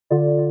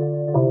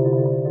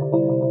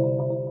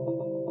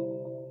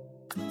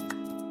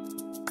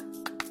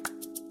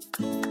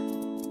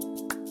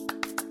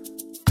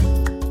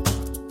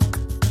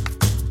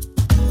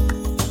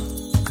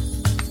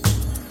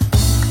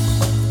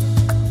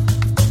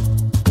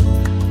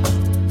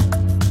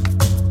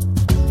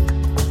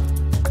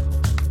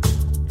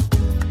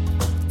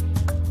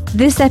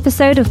This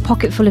episode of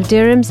Pocketful of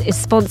Dirhams is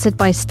sponsored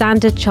by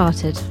Standard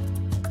Chartered.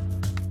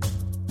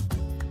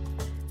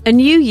 A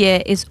new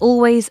year is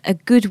always a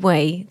good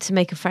way to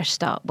make a fresh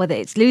start, whether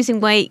it's losing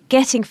weight,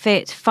 getting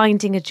fit,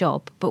 finding a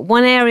job. But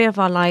one area of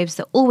our lives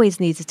that always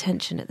needs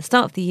attention at the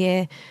start of the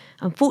year,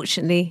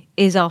 unfortunately,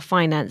 is our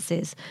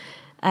finances.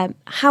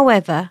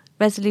 However,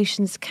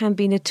 resolutions can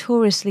be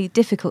notoriously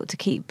difficult to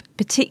keep,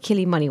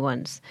 particularly money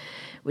ones,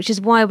 which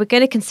is why we're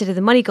going to consider the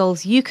money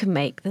goals you can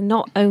make that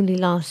not only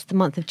last the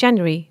month of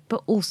January,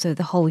 but also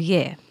the whole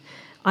year.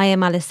 I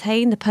am Alice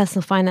Hayne, the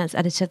personal finance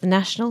editor of The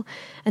National,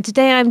 and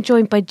today I'm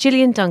joined by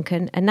Gillian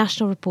Duncan, a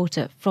national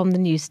reporter from the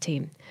news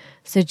team.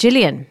 So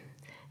Gillian,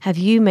 have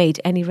you made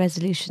any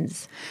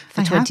resolutions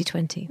for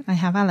 2020? I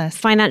have, Alice.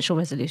 Financial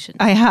resolutions?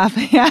 I have,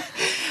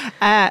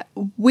 yeah.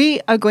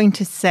 We are going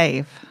to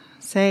save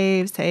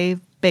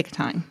big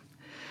time.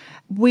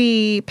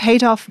 We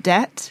paid off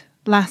debt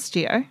last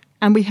year,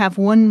 and we have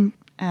one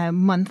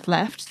month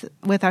left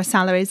with our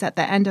salaries at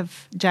the end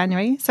of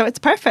January. So it's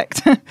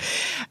perfect.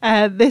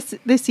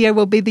 This year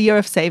will be the year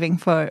of saving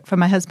for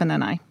my husband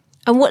and I.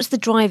 And what's the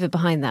driver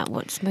behind that?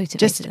 What's motivated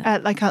Just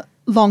it? like a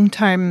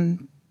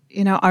long-term,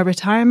 our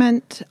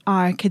retirement,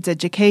 our kids'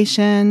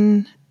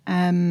 education.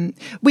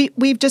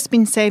 We've just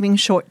been saving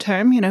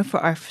short-term, for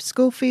our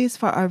school fees,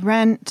 for our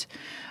rent.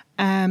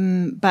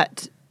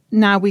 But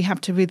now we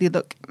have to really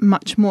look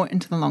much more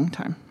into the long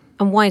term.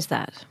 And why is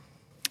that?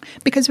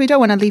 Because we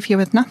don't want to leave here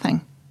with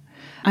nothing.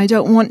 I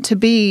don't want to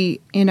be,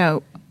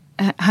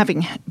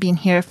 having been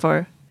here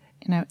for,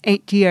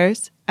 8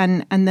 years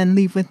and then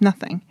leave with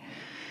nothing.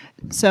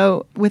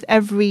 So with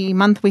every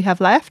month we have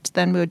left,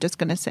 then we're just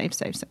going to save.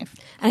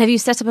 And have you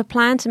set up a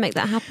plan to make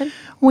that happen?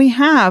 We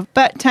have,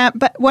 but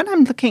what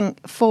I'm looking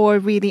for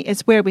really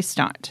is where we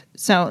start.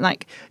 So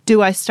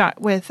do I start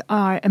with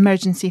our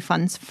emergency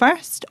funds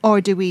first,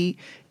 or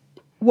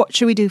what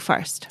should we do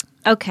first?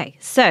 Okay,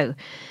 so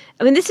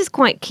this is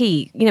quite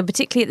key,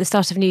 particularly at the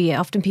start of New Year.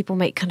 Often people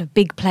make kind of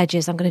big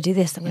pledges. I'm going to do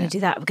this, I'm going to do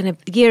that. We're going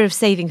to year of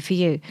saving for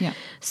you. Yeah.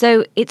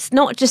 So it's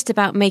not just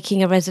about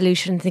making a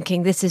resolution,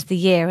 thinking this is the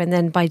year, and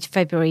then by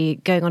February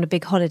going on a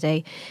big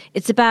holiday.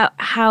 It's about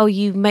how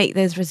you make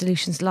those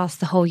resolutions last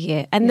the whole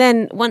year. And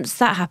then once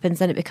that happens,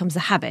 then it becomes a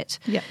habit.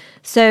 Yeah.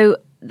 So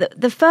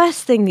the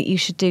first thing that you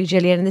should do,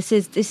 Gillian, and this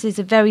is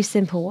a very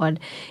simple one,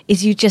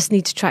 is you just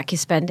need to track your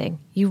spending.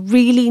 You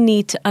really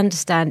need to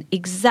understand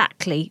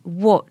exactly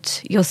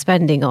what you're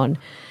spending on.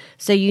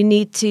 So you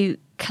need to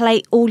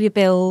collate all your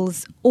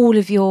bills, all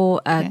of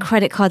your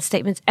credit card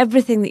statements,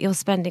 everything that you're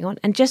spending on,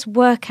 and just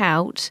work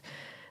out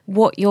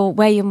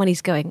where your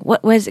money's going.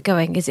 Where's it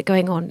going? Is it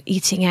going on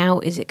eating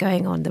out? Is it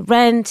going on the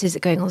rent? Is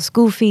it going on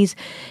school fees?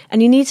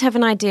 And you need to have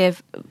an idea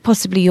of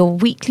possibly your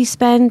weekly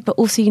spend, but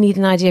also you need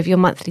an idea of your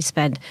monthly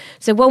spend.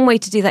 So one way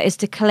to do that is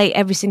to collate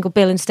every single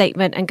bill and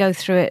statement and go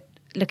through it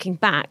looking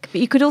back. But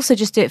you could also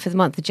just do it for the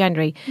month of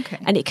January. Okay.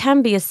 And it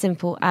can be as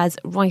simple as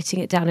writing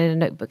it down in a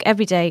notebook.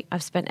 Every day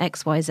I've spent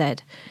X, Y, Z.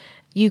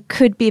 You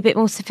could be a bit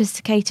more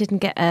sophisticated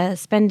and get a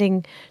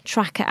spending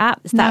tracker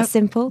app. Is that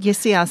simple? You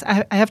see, Alice,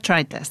 I have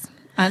tried this.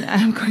 And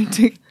I'm going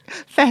to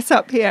fess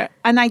up here.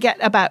 And I get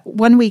about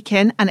 1 week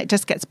in and it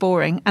just gets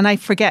boring. And I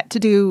forget to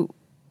do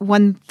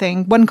one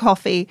thing, one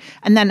coffee.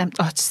 And then,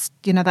 that's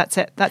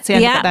it. That's the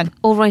end of it then.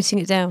 Or writing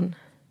it down.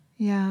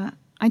 Yeah.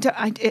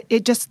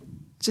 It just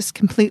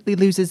completely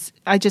loses,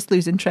 I just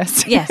lose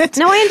interest. Yes.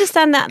 No, I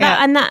understand that.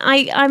 Yeah. And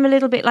I'm a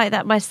little bit like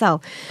that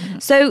myself. Mm-hmm.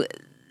 So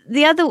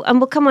the other, and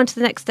we'll come on to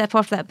the next step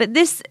after that, but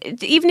this,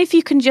 even if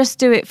you can just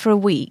do it for a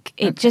week,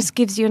 it just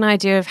gives you an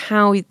idea of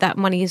how that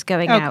money is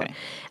going out.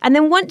 And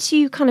then once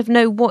you kind of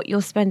know what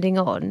you're spending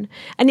on,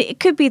 and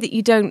it could be that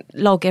you don't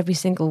log every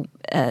single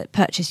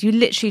purchase, you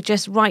literally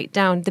just write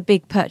down the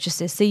big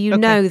purchases. So you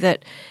know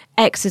that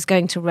X is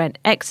going to rent,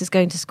 X is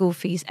going to school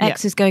fees,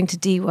 X is going to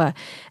DEWA,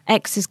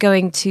 X is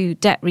going to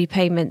debt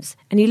repayments,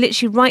 and you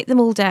literally write them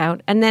all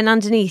down. And then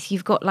underneath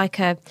you've got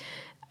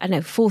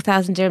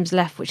 4,000 dirhams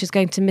left, which is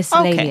going to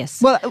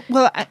miscellaneous. Okay.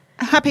 Well, I'm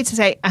happy to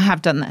say I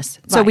have done this.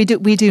 So we're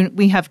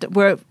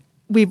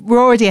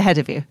already ahead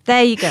of you.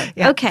 There you go.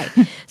 Yeah. Okay.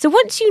 So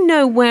once you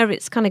know where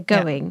it's kind of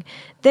going,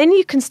 then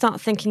you can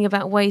start thinking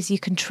about ways you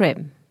can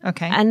trim.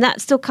 Okay. And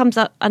that still comes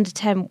up under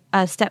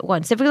step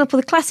one. So for example,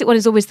 the classic one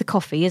is always the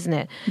coffee, isn't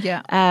it?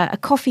 Yeah. A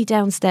coffee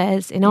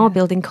downstairs in our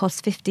building costs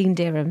 15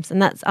 dirhams.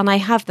 And I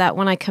have that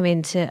when I come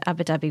into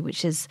Abu Dhabi,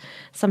 which is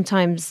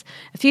sometimes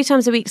a few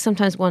times a week,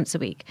 sometimes once a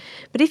week.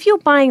 But if you're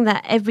buying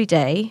that every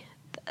day,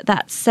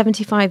 that's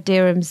 75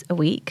 dirhams a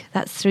week.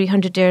 That's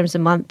 300 dirhams a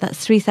month.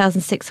 That's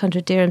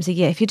 3,600 dirhams a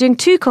year. If you're doing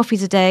 2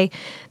 coffees a day,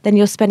 then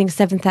you're spending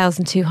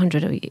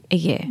 7,200 a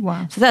year.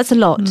 Wow. So that's a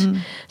lot. Mm.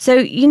 So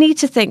you need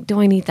to think,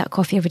 do I need that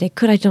coffee every day?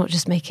 Could I not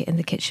just make it in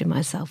the kitchen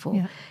myself?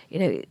 Or,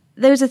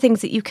 those are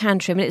things that you can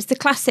trim. And it's the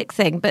classic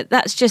thing, but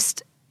that's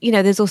just,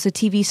 there's also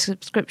TV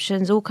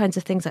subscriptions, all kinds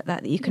of things like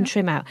that you can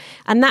trim out.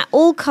 And that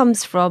all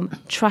comes from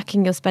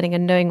tracking your spending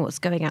and knowing what's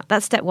going out.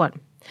 That's step one.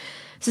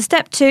 So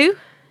step two,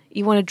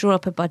 you want to draw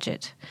up a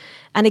budget.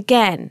 And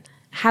again,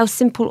 how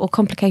simple or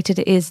complicated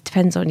it is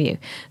depends on you.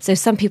 So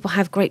some people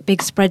have great big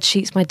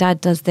spreadsheets. My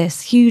dad does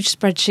this, huge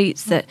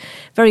spreadsheets that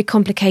very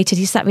complicated.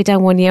 He sat me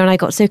down one year and I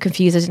got so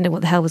confused I didn't know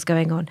what the hell was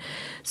going on.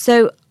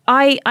 So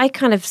I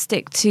kind of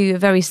stick to a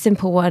very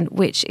simple one,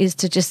 which is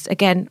to just,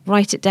 again,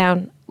 write it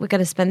down. We're going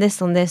to spend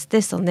this on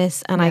this on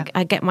this. And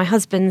I get my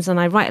husband's and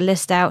I write a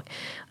list out.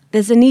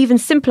 There's an even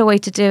simpler way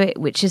to do it,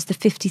 which is the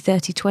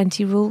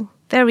 50-30-20 rule.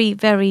 Very,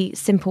 very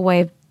simple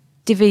way of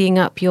divvying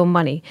up your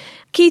money.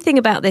 Key thing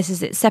about this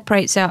is it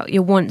separates out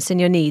your wants and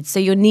your needs. So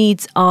your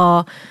needs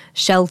are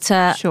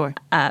shelter,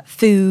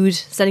 food,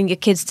 sending your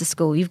kids to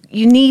school. You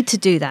need to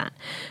do that.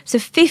 So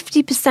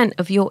 50%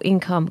 of your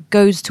income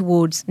goes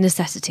towards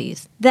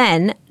necessities.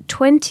 Then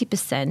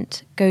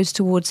 20% goes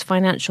towards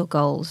financial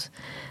goals.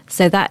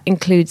 So that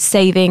includes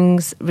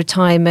savings,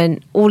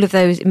 retirement, all of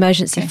those,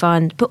 emergency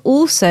fund, but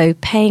also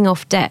paying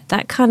off debt.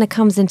 That kind of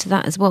comes into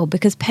that as well,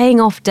 because paying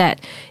off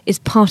debt is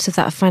part of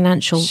that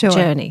financial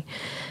journey.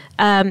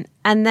 And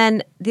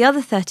then the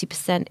other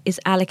 30% is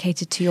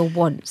allocated to your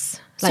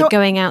wants, like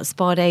going out,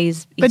 spa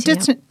days, eating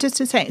out. But just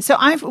to say, so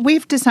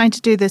we've decided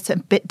to do this a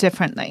bit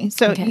differently.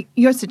 So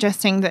you're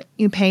suggesting that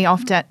you pay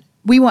off debt.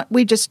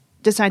 We just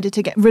decided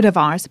to get rid of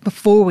ours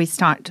before we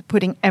start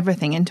putting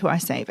everything into our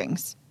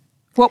savings.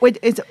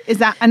 Is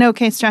that an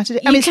okay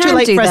strategy? I mean, it's too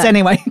late for us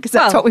anyway, because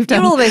that's what we've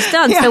done. You're almost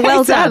done, so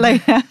well done.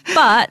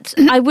 But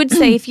I would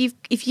say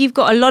if you've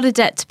got a lot of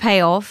debt to pay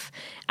off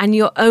and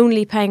you're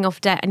only paying off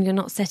debt and you're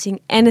not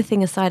setting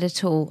anything aside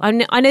at all, I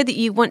know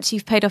that once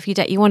you've paid off your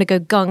debt, you want to go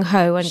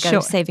gung-ho and go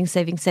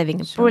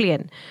saving.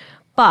 Brilliant.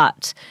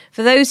 But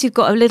for those who've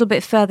got a little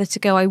bit further to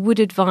go, I would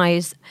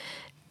advise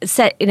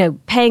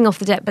paying off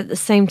the debt, but at the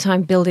same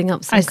time building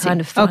up some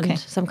kind of fund,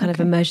 some kind of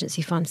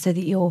emergency fund, so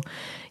that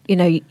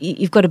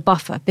you've got a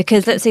buffer.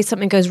 Because let's say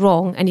something goes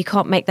wrong and you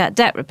can't make that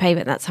debt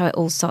repayment, that's how it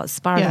all starts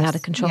spiraling out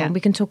of control. And we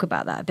can talk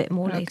about that a bit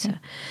more later.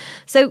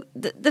 So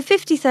the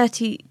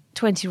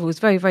 50-30-20 rule is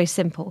very, very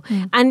simple.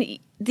 And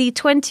the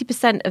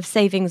 20% of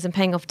savings and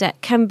paying off debt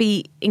can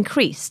be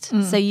increased.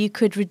 So you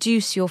could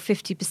reduce your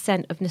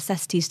 50% of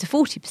necessities to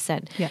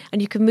 40%,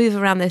 and you can move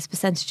around those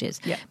percentages.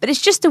 But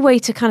it's just a way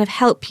to kind of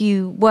help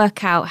you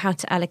work out how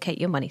to allocate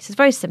your money. So it's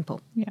very simple.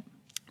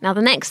 Now,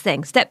 the next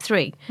thing, step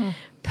 3,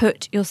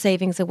 put your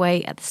savings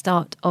away at the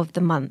start of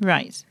the month.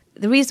 Right.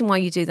 The reason why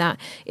you do that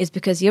is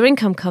because your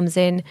income comes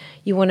in,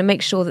 you want to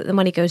make sure that the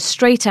money goes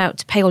straight out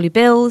to pay all your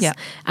bills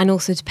and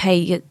also to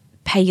pay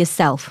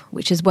yourself,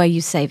 which is where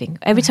you're saving.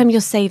 Every time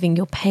you're saving,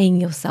 you're paying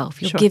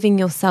yourself. You're giving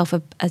yourself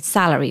a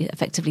salary,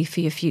 effectively, for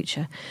your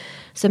future.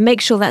 So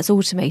make sure that's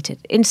automated.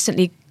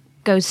 Instantly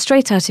goes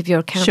straight out of your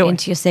account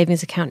into your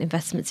savings account,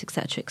 investments,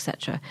 etc.,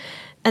 etc.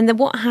 And then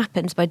what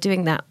happens by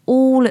doing that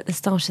all at the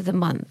start of the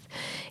month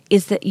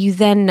is that you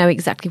then know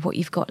exactly what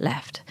you've got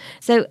left.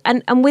 So,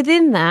 and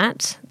within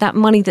that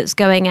money that's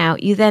going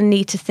out, you then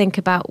need to think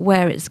about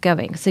where it's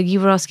going. So you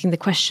were asking the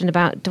question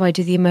about, do I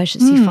do the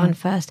emergency fund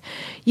first?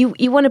 You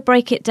want to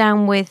break it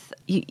down with,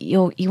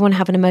 you want to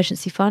have an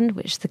emergency fund,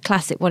 which the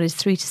classic one is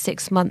 3 to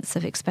 6 months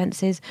of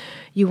expenses.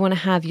 You want to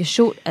have your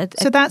short...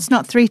 so that's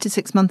not 3 to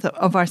 6 months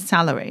of our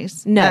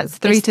salaries? No. That's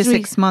 3 to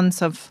 6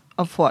 months of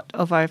what?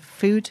 Of our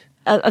food?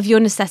 Of your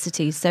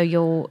necessities, so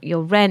your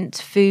rent,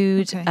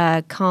 food,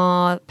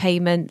 car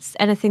payments,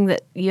 anything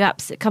that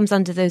it comes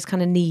under those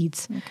kind of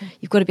needs.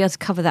 You've got to be able to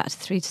cover that to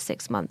 3 to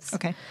 6 months.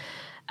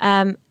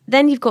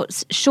 Then you've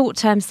got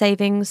short-term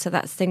savings, so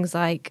that's things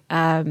like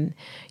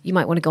you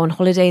might want to go on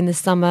holiday in the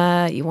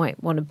summer, you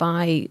might want to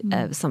buy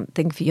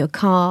something for your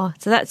car.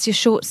 So that's your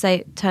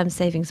short-term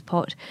savings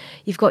pot.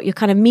 You've got your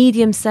kind of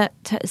medium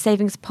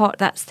savings pot.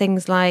 That's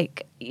things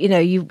like,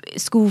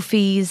 school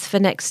fees for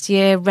next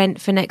year,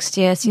 rent for next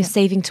year. So you're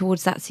saving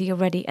towards that, so you're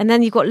ready. And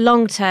then you've got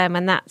long-term,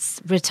 and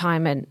that's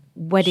retirement,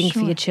 wedding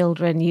for your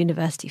children,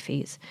 university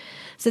fees.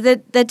 So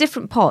they're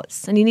different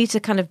pots, and you need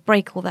to kind of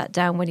break all that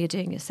down when you're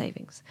doing your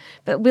savings.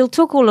 But we'll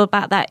talk all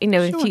about that,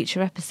 in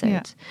future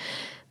episodes.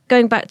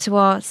 Going back to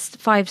our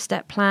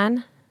 5-step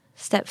plan,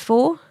 step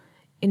 4,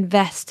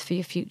 invest for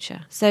your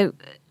future. So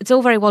it's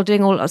all very well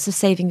doing all lots of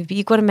saving, but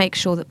you've got to make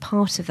sure that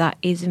part of that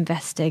is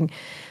investing,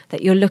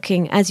 that you're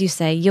looking, as you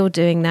say, you're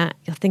doing that,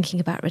 you're thinking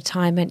about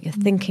retirement, you're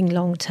thinking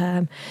long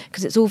term,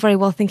 because it's all very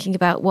well thinking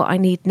about what I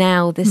need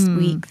now, this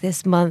week,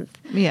 this month.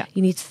 You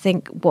need to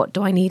think, what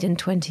do I need in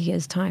 20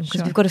 years' time?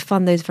 Because we've got to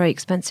fund those very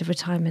expensive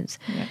retirements.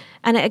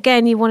 And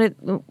again, you want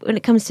to, when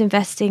it comes to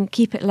investing,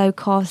 keep it low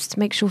cost,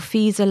 make sure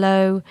fees are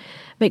low,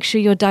 make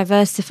sure you're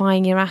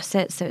diversifying your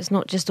assets, so it's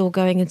not just all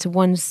going into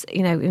one,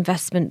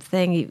 investment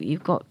thing.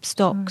 You've got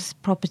stocks,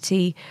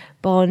 property,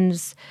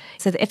 bonds,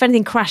 so that if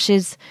anything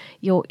crashes,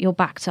 you're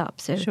backed up.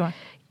 So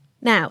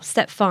now,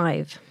 step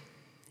 5,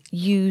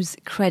 use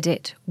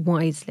credit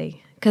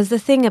wisely. Because the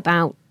thing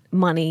about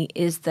money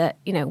is that,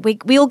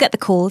 we all get the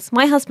calls.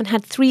 My husband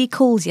had 3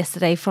 calls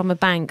yesterday from a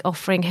bank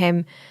offering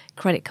him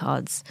credit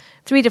cards,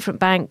 3 different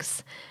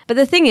banks. But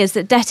the thing is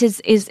that debt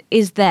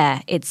is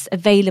there, it's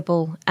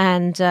available,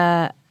 and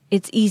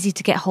it's easy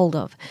to get hold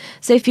of.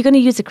 So if you're going to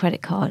use a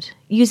credit card,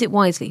 use it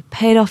wisely.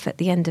 Pay it off at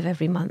the end of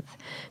every month,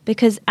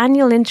 because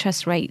annual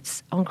interest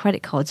rates on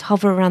credit cards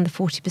hover around the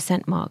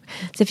 40% mark.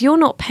 So if you're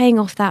not paying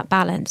off that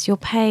balance, you're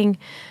paying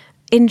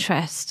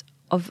interest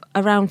of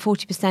around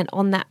 40%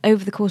 on that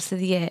over the course of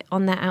the year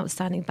on that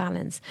outstanding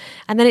balance.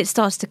 And then it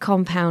starts to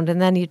compound,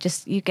 and then you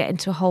get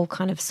into a whole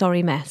kind of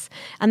sorry mess.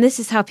 And this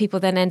is how people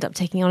then end up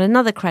taking on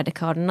another credit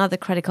card,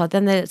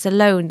 then it's a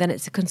loan, then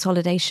it's a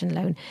consolidation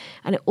loan,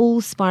 and it all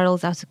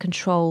spirals out of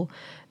control.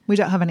 We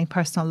don't have any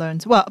personal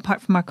loans. Well,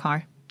 apart from our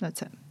car,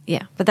 that's it.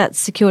 Yeah, but that's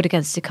secured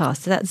against your car,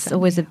 so that's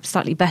always a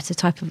slightly better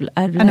type of loan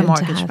and a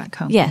mortgage to have. back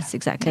home. Yes,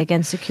 exactly.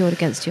 Again, secured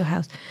against your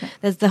house.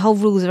 There's the whole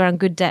rules around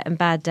good debt and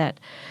bad debt.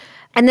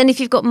 And then if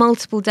you've got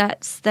multiple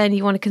debts, then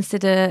you want to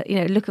consider,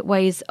 look at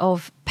ways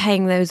of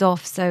paying those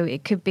off. So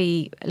it could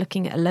be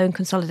looking at a loan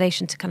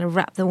consolidation to kind of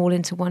wrap them all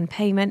into one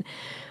payment.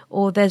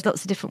 Or there's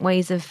lots of different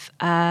ways of,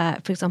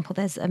 for example,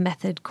 there's a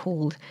method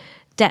called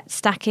debt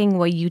stacking,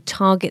 where you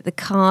target the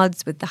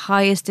cards with the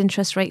highest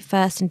interest rate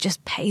first and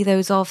just pay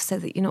those off so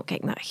that you're not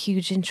getting that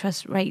huge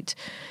interest rate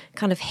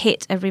kind of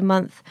hit every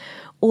month.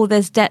 Or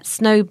there's debt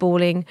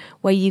snowballing,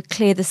 where you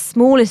clear the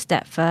smallest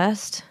debt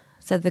first.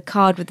 So the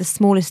card with the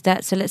smallest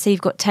debt. So let's say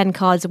you've got 10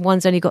 cards and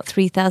one's only got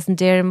 3,000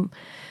 dirham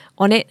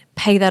on it.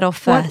 Pay that off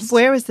first.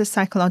 Where is the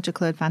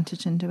psychological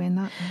advantage in doing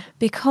that?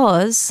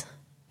 Because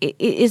it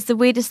is the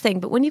weirdest thing.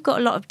 But when you've got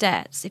a lot of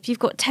debts, if you've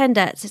got 10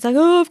 debts, it's like,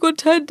 I've got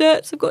 10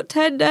 debts.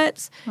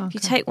 Okay. If you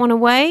take one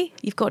away,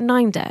 you've got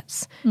 9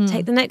 debts.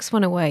 Take the next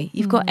one away,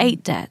 you've got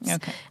 8 debts.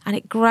 Okay. And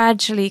it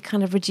gradually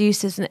kind of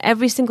reduces. And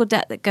every single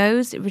debt that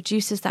goes, it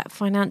reduces that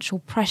financial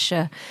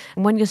pressure.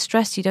 And when you're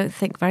stressed, you don't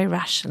think very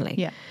rationally.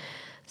 Yeah.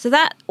 So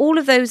that all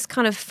of those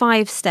kind of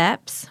 5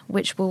 steps,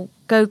 which we'll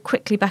go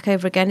quickly back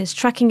over again, is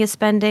tracking your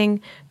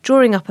spending,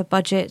 drawing up a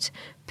budget,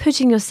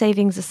 putting your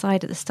savings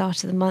aside at the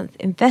start of the month,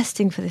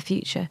 investing for the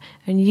future,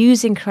 and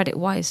using credit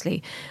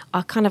wisely,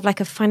 are kind of like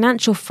a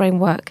financial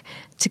framework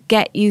to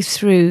get you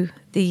through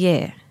the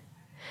year.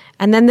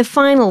 And then the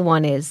final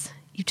one is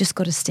you've just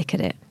got to stick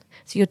at it.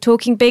 So you're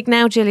talking big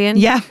now, Gillian.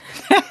 Yeah.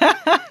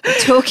 You're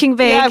talking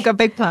big. Yeah, I've got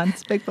big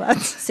plans.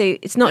 So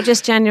it's not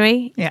just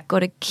January. Yeah. You've got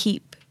to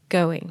keep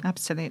going.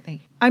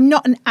 Absolutely. I'm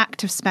not an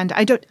active spender.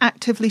 I don't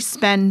actively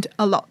spend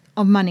a lot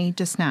of money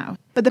just now.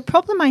 But the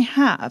problem I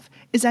have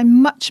is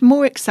I'm much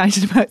more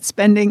excited about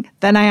spending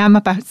than I am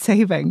about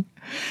saving.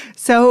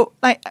 So,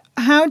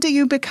 how do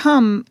you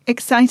become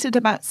excited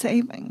about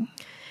saving?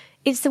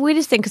 It's the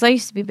weirdest thing, because I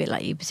used to be a bit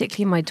like you,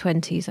 particularly in my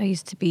 20s. I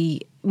used to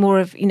be more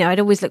of, I'd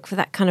always look for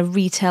that kind of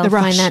retail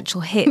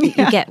financial hit that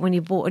you get when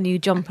you bought a new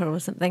jumper or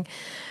something.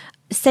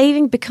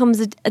 Saving becomes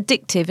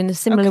addictive in a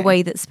similar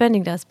way that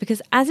spending does, because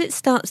as it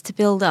starts to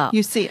build up,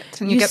 you see it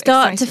and you get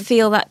start excited. to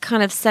feel that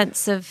kind of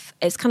sense of,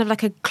 it's kind of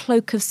like a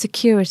cloak of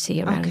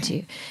security around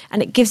you,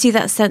 and it gives you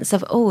that sense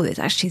of,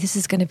 this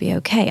is going to be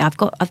okay. I've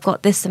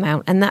got this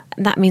amount, and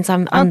that means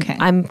I'm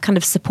kind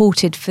of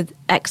supported for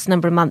X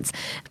number of months.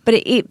 But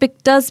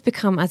it does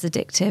become as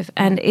addictive,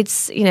 and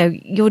it's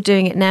you're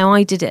doing it now.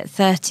 I did it at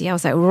 30. I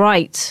was like,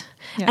 right.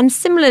 Yeah. And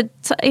similar,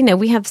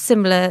 we have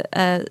similar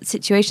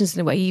situations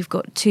in a way. You've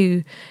got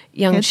 2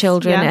 young Kids,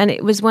 children, yeah. and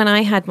it was when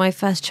I had my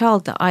first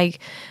child that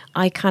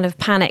I kind of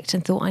panicked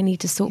and thought I need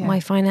to sort my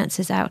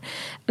finances out.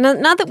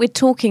 And now that we're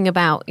talking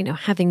about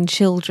having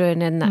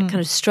children and that kind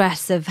of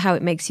stress of how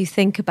it makes you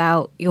think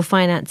about your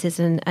finances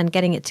and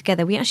getting it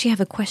together, we actually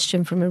have a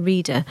question from a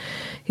reader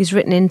who's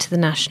written into the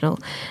National.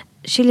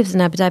 She lives in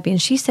Abu Dhabi, and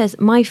she says,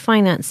 my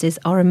finances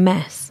are a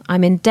mess.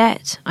 I'm in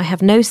debt, I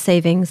have no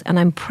savings, and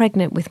I'm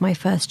pregnant with my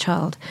first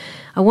child.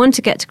 I want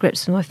to get to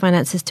grips with my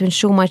finances to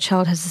ensure my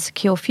child has a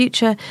secure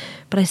future,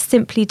 but I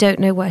simply don't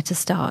know where to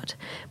start.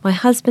 My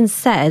husband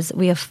says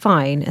we are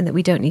fine and that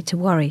we don't need to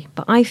worry,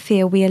 but I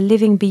fear we are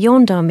living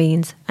beyond our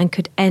means and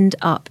could end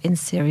up in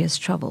serious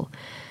trouble.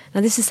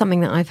 Now, this is something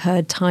that I've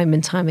heard time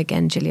and time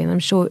again, Gillian. I'm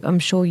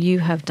sure you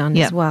have done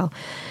as well.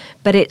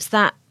 But it's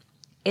that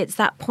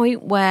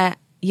point where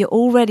you're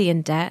already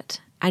in debt,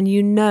 and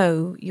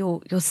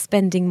you're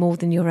spending more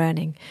than you're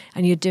earning,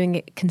 and you're doing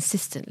it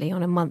consistently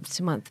on a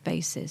month-to-month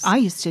basis. I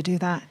used to do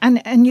that,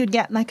 and you'd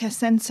get like a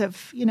sense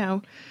of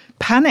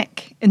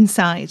panic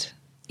inside.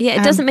 Yeah,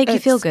 it doesn't make you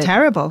feel good. It's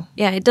terrible.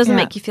 Yeah, it doesn't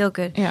make you feel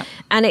good. Yeah.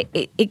 And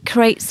it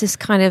creates this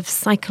kind of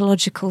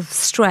psychological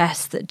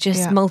stress that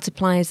just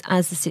multiplies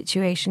as the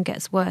situation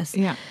gets worse.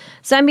 Yeah.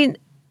 So I mean,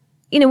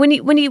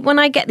 when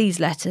I get these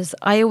letters,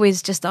 I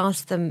always just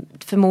ask them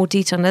for more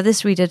detail. Now,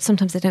 this reader,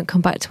 sometimes they don't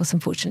come back to us,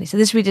 unfortunately. So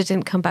this reader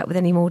didn't come back with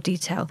any more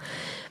detail.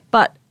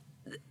 But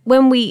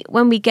when we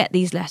get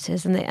these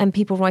letters and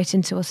people write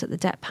into us at the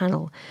debt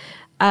panel,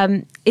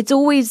 it's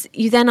always,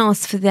 you then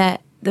ask for their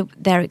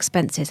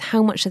expenses.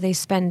 How much are they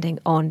spending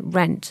on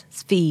rent,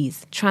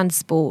 fees,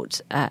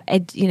 transport,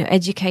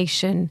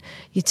 education,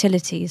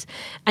 utilities?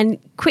 And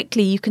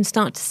quickly you can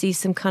start to see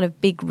some kind of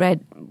big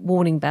red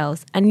warning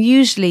bells. And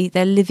usually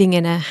they're living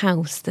in a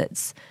house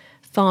that's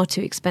far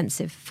too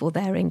expensive for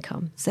their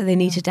income, so they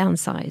need to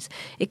downsize.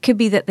 It could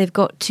be that they've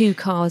got 2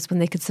 cars when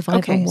they could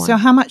survive on one. So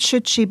how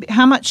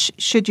much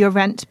should your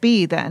rent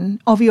be then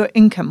of your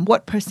income?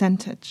 What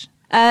percentage?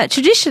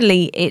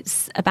 Traditionally,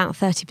 it's about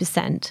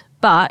 30%.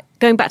 But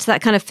going back to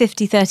that kind of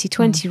 50, 30,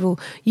 20 rule,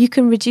 you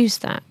can reduce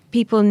that.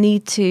 People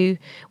need to,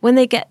 when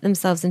they get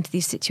themselves into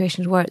these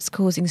situations where it's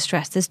causing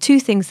stress, there's 2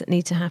 things that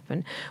need to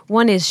happen.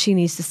 One is she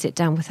needs to sit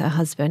down with her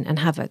husband and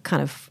have a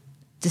kind of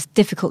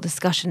difficult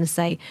discussion and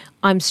say,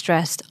 I'm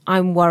stressed,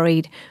 I'm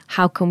worried,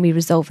 how can we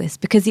resolve this?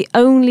 Because the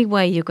only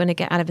way you're going to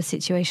get out of a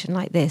situation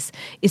like this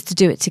is to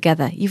do it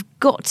together. You've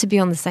got to be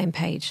on the same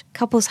page.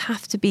 Couples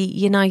have to be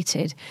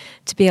united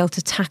to be able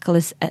to tackle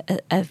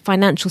a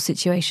financial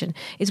situation.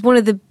 It's one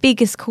of the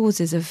biggest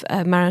causes of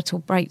marital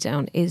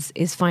breakdown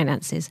is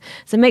finances.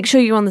 So make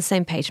sure you're on the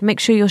same page. Make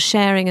sure you're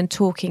sharing and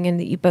talking and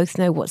that you both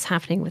know what's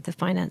happening with the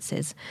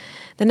finances.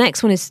 The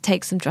next one is to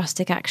take some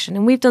drastic action.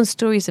 And we've done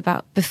stories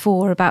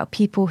before about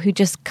people who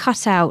just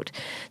cut out.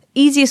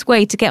 Easiest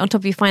way to get on top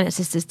of your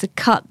finances is to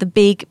cut the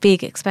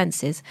big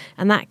expenses.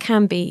 And that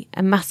can be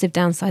a massive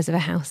downsize of a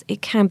house.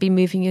 It can be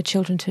moving your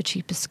children to a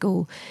cheaper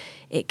school.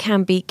 It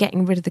can be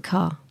getting rid of the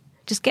car.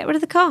 Just get rid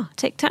of the car.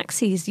 Take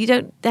taxis. You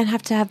don't then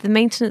have to have the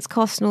maintenance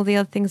costs and all the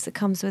other things that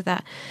comes with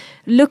that.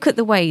 Look at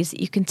the ways that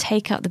you can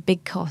take out the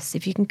big costs.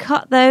 If you can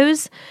cut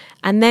those,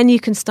 and then you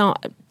can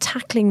start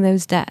tackling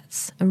those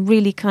debts and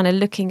really kind of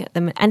looking at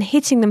them and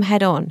hitting them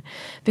head on.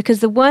 Because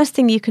the worst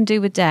thing you can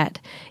do with debt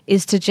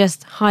is to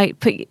just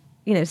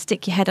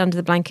stick your head under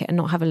the blanket and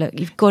not have a look.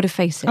 You've got to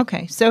face it.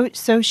 Okay,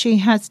 so she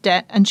has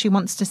debt and she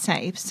wants to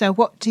save. So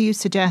what do you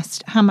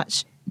suggest? How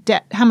much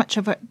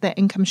of the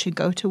income should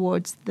go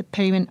towards the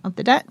payment of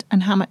the debt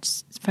and how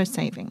much for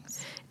savings?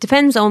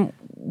 Depends on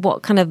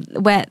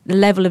where the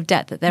level of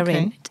debt that they're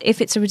in.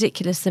 If it's a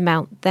ridiculous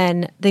amount,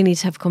 then they need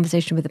to have a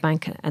conversation with the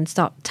bank and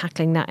start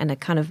tackling that in a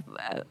kind of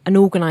an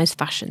organised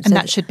fashion. And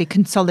that should be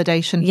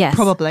consolidation,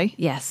 probably.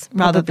 Yes,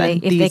 rather probably,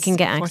 than if they can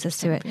get access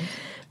to it.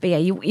 But yeah,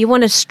 you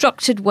want a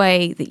structured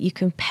way that you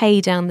can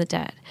pay down the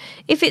debt.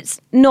 If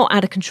it's not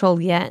out of control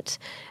yet,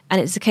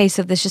 and it's a case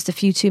of there's just a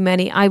few too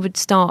many, I would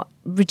start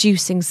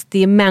reducing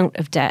the amount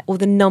of debt or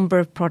the number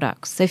of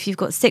products. So if you've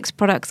got 6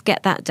 products,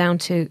 get that down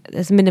to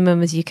as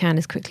minimum as you can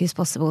as quickly as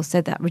possible, so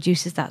that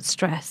reduces that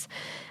stress.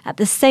 At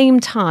the same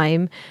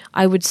time,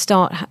 I would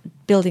start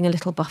building a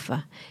little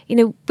buffer.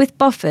 With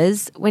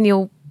buffers, when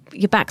your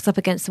back's up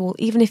against the wall,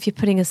 even if you're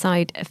putting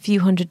aside a few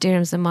hundred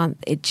dirhams a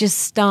month, it just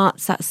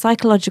starts that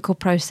psychological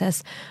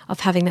process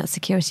of having that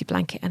security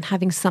blanket and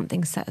having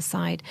something set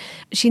aside.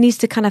 She needs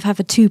to kind of have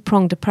a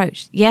 2-pronged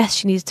approach. Yes,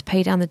 she needs to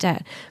pay down the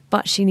debt,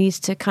 but she needs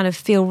to kind of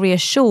feel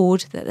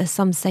reassured that there's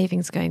some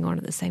savings going on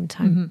at the same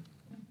time. Mm-hmm.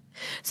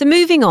 So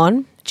moving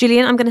on,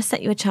 Gillian, I'm going to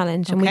set you a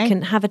challenge and we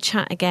can have a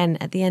chat again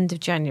at the end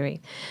of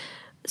January.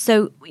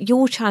 So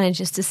your challenge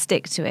is to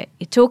stick to it.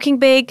 You're talking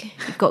big,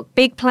 you've got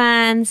big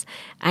plans,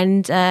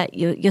 and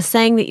you're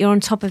saying that you're on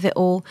top of it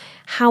all.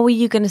 How are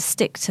you going to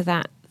stick to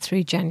that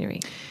through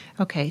January?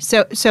 Okay,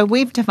 so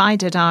we've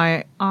divided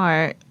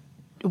our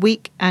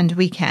week and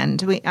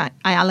weekend. I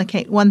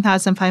allocate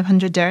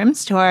 1,500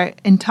 dirhams to our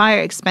entire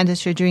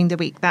expenditure during the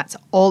week. That's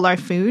all our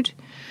food.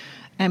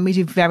 And we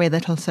do very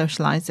little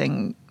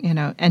socializing,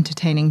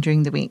 entertaining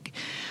during the week.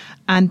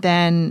 And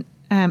then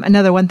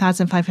another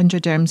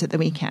 1,500 dirhams at the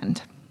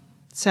weekend.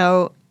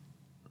 So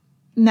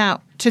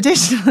now,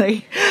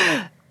 traditionally,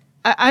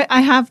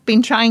 I have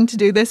been trying to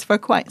do this for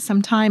quite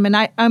some time,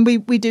 and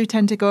we do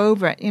tend to go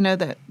over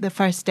it. The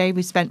first day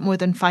we spent more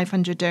than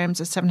 500 dirhams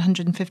or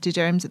 750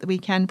 dirhams at the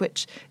weekend,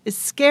 which is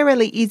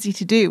scarily easy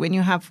to do when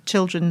you have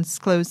children's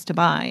clothes to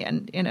buy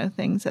and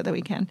things at the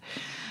weekend.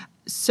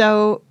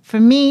 So for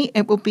me,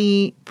 it will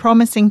be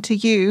promising to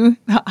you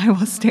that I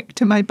will stick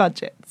to my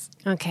budgets.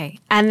 Okay.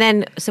 And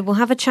then, so we'll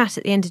have a chat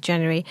at the end of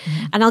January.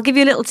 Mm-hmm. And I'll give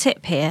you a little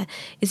tip here,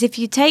 is if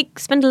you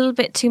spend a little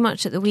bit too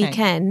much at the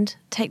weekend,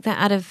 take that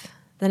out of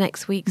the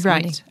next week's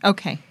money. Right.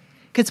 Okay.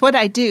 Because what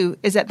I do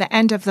is at the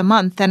end of the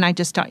month, then I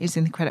just start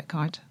using the credit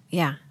card.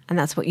 Yeah. And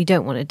that's what you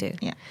don't want to do.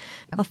 Yeah.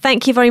 Well,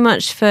 thank you very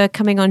much for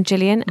coming on,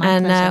 Gillian. My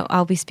pleasure.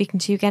 I'll be speaking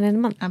to you again in a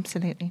month.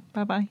 Absolutely.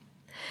 Bye-bye.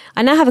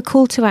 I now have a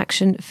call to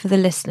action for the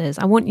listeners.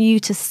 I want you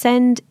to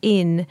send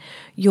in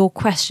your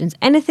questions.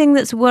 Anything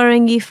that's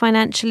worrying you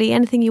financially,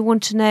 anything you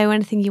want to know,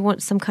 anything you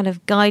want some kind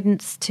of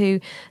guidance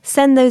to,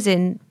 send those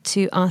in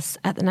to us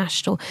at The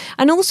National.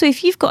 And also,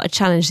 if you've got a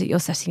challenge that you're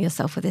setting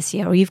yourself for this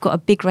year, or you've got a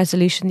big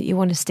resolution that you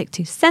want to stick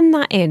to, send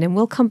that in and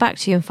we'll come back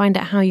to you and find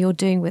out how you're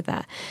doing with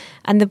that.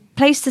 And the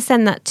place to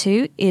send that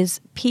to is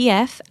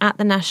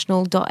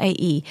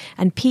pf@thenational.ae.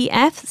 And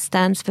PF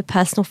stands for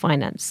personal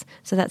finance.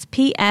 So that's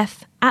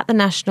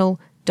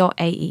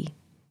pf@thenational.ae.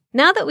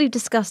 Now that we've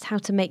discussed how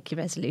to make your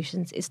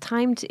resolutions, it's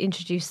time to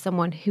introduce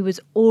someone who has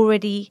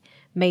already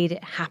made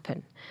it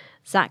happen.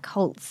 Zach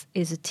Holtz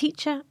is a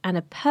teacher and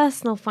a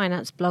personal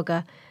finance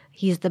blogger.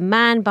 He is the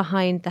man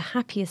behind The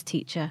Happiest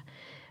Teacher,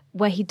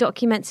 where he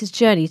documents his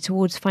journey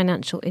towards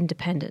financial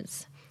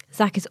independence.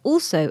 Zach is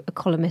also a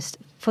columnist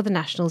for The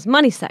National's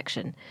Money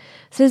section.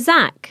 So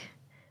Zach,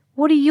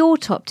 What are your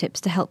top tips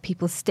to help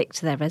people stick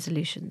to their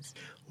resolutions?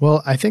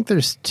 Well, I think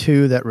there's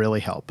two that really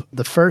help.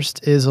 The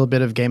first is a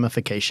bit of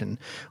gamification.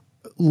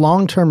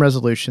 Long-term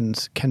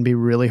resolutions can be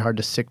really hard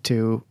to stick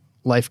to.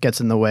 Life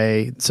gets in the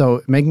way.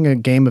 So making a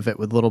game of it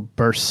with little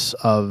bursts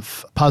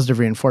of positive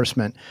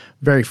reinforcement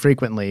very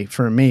frequently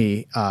for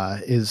me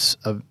is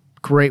a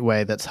great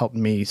way that's helped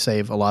me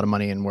save a lot of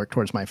money and work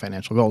towards my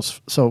financial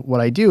goals. So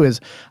what I do is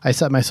I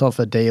set myself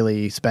a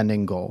daily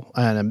spending goal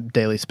and a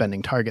daily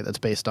spending target that's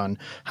based on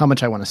how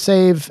much I want to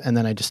save, and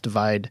then I just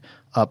divide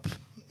up,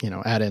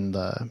 add in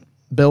the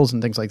bills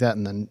and things like that,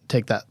 and then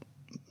take that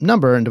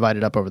number and divide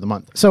it up over the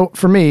month. So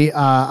for me,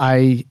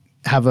 I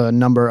have a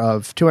number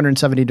of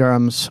 270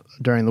 dirhams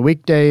during the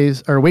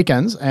weekdays or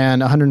weekends and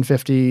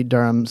 150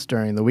 dirhams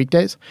during the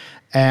weekdays.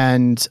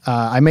 And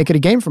I make it a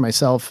game for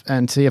myself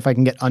and see if I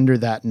can get under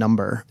that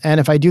number.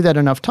 And if I do that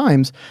enough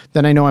times,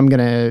 then I know I'm going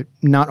to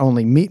not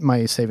only meet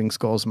my savings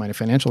goals, my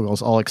financial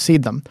goals, I'll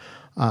exceed them.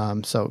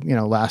 So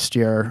last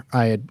year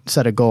I had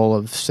set a goal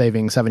of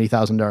saving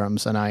 70,000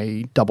 dirhams and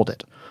I doubled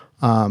it.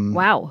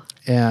 Wow.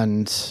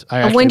 And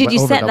when did you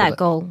set that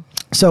goal?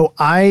 So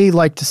I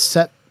like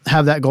to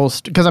have that goal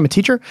because I'm a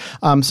teacher.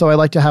 So I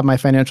like to have my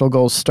financial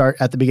goals start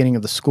at the beginning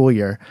of the school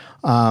year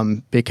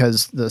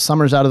because the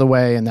summer's out of the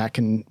way and that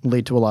can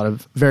lead to a lot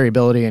of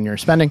variability in your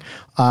spending.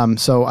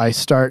 So I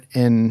start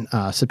in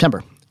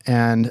September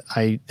and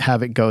I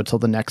have it go till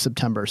the next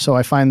September. So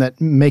I find that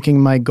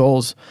making my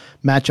goals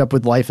match up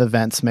with life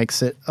events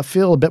makes it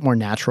feel a bit more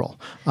natural.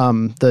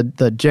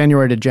 The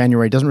January to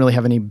January doesn't really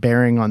have any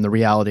bearing on the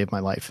reality of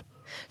my life.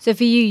 So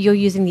for you, you're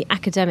using the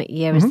academic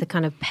year as the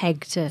kind of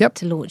peg to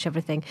launch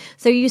everything.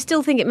 So you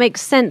still think it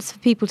makes sense for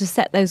people to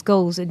set those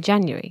goals in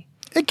January?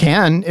 It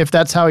can, if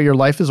that's how your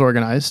life is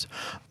organized.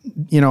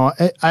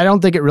 I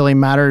don't think it really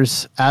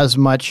matters as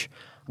much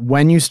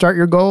when you start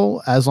your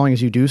goal, as long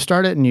as you do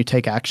start it and you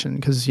take action.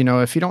 Because,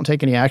 if you don't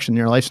take any action,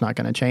 your life's not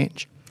going to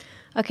change.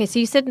 Okay, so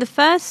you said the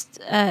first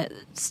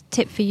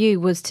tip for you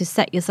was to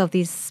set yourself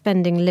these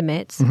spending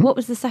limits. What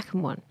was the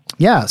second one?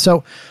 Yeah,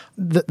 so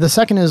the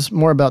second is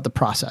more about the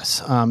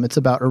process. It's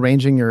about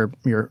arranging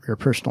your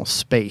personal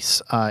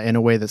space in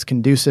a way that's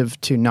conducive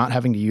to not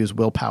having to use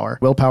willpower.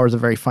 Willpower is a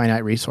very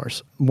finite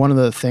resource. One of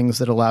the things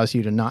that allows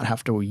you to not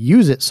have to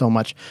use it so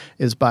much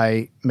is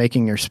by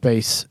making your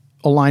space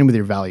align with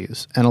your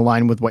values and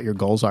align with what your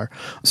goals are.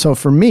 So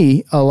for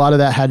me, a lot of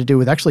that had to do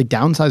with actually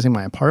downsizing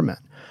my apartment.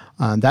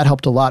 That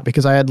helped a lot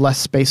because I had less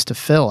space to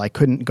fill. I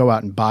couldn't go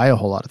out and buy a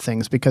whole lot of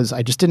things because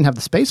I just didn't have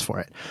the space for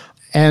it.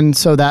 And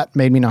so that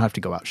made me not have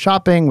to go out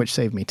shopping, which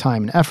saved me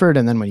time and effort.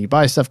 And then when you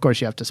buy stuff, of course,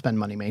 you have to spend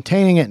money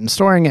maintaining it and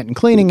storing it and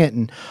cleaning it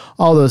and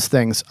all those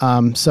things.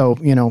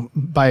 So,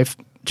 by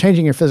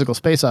changing your physical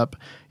space up,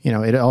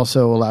 it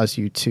also allows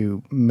you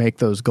to make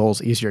those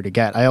goals easier to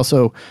get. I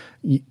also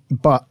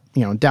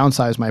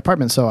downsized my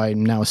apartment, so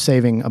I'm now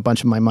saving a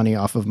bunch of my money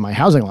off of my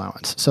housing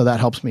allowance. So that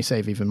helps me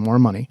save even more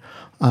money.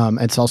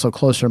 It's also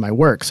closer to my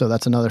work, so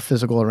that's another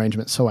physical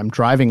arrangement. So I'm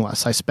driving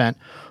less. I spent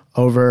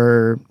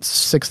over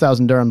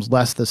 6,000 dirhams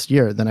less this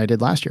year than I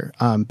did last year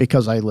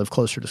because I live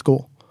closer to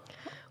school.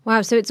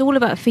 Wow, so it's all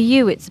about, for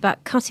you, it's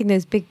about cutting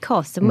those big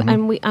costs.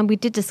 And we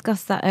did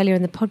discuss that earlier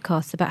in the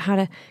podcast about how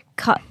to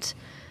cut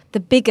the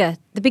big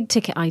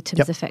ticket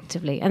items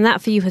effectively. And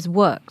that for you has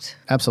worked.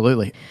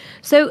 Absolutely.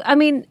 So,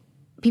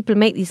 people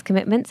make these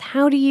commitments.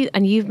 How do you,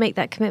 and you make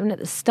that commitment at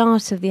the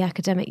start of the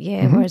academic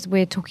year, whereas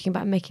we're talking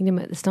about making them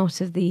at the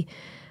start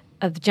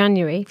of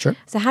January. Sure.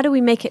 So how do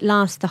we make it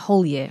last the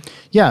whole year?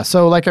 Yeah.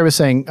 So like I was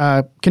saying,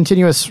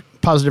 continuous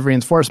positive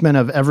reinforcement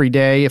of every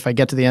day. If I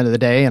get to the end of the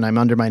day and I'm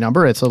under my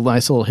number, it's a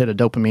nice little hit of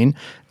dopamine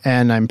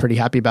and I'm pretty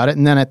happy about it.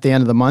 And then at the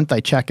end of the month,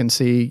 I check and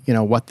see,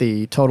 what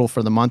the total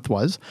for the month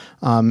was.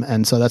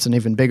 And so that's an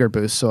even bigger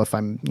boost. So if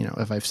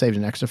if I've saved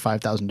an extra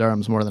 5,000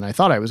 dirhams more than I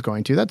thought I was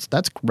going to,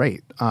 that's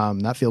great.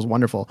 That feels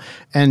wonderful.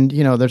 And,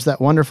 there's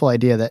that wonderful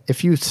idea that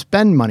if you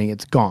spend money,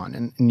 it's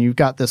gone. And you've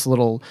got this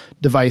little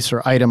device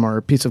or item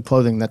or piece of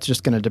clothing that's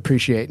just going to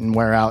depreciate and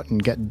wear out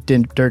and get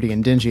dirty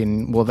and dingy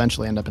and will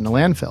eventually end up in the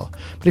landfill.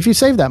 But if you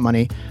save that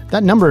money,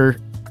 that number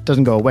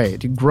doesn't go away.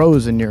 It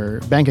grows in your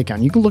bank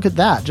account. You can look at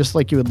that just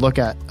like you would look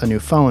at a new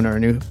phone or a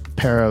new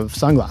pair of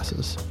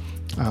sunglasses.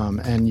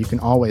 And you can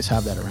always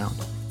have that around.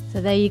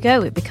 So there you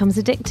go. It becomes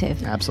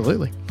addictive.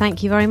 Absolutely.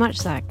 Thank you very much,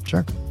 Zach.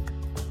 Sure.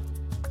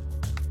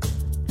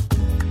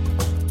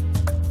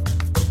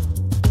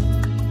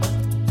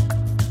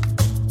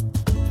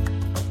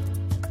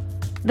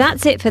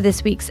 That's it for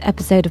this week's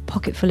episode of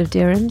Pocketful of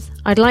Dirhams.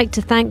 I'd like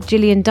to thank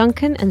Gillian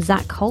Duncan and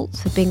Zach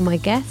Holtz for being my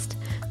guest.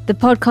 The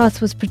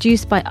podcast was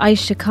produced by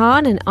Aisha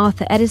Khan and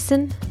Arthur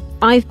Edison.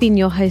 I've been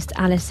your host,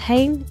 Alice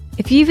Hain.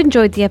 If you've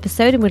enjoyed the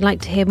episode and would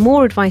like to hear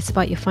more advice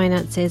about your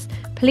finances,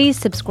 please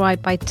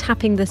subscribe by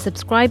tapping the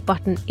subscribe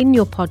button in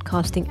your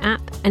podcasting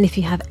app. And if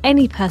you have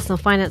any personal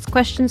finance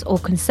questions or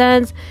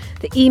concerns,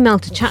 the email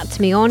to chat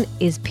to me on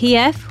is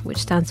pf, which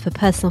stands for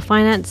personal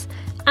finance,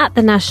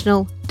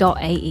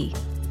 @thenational.ae.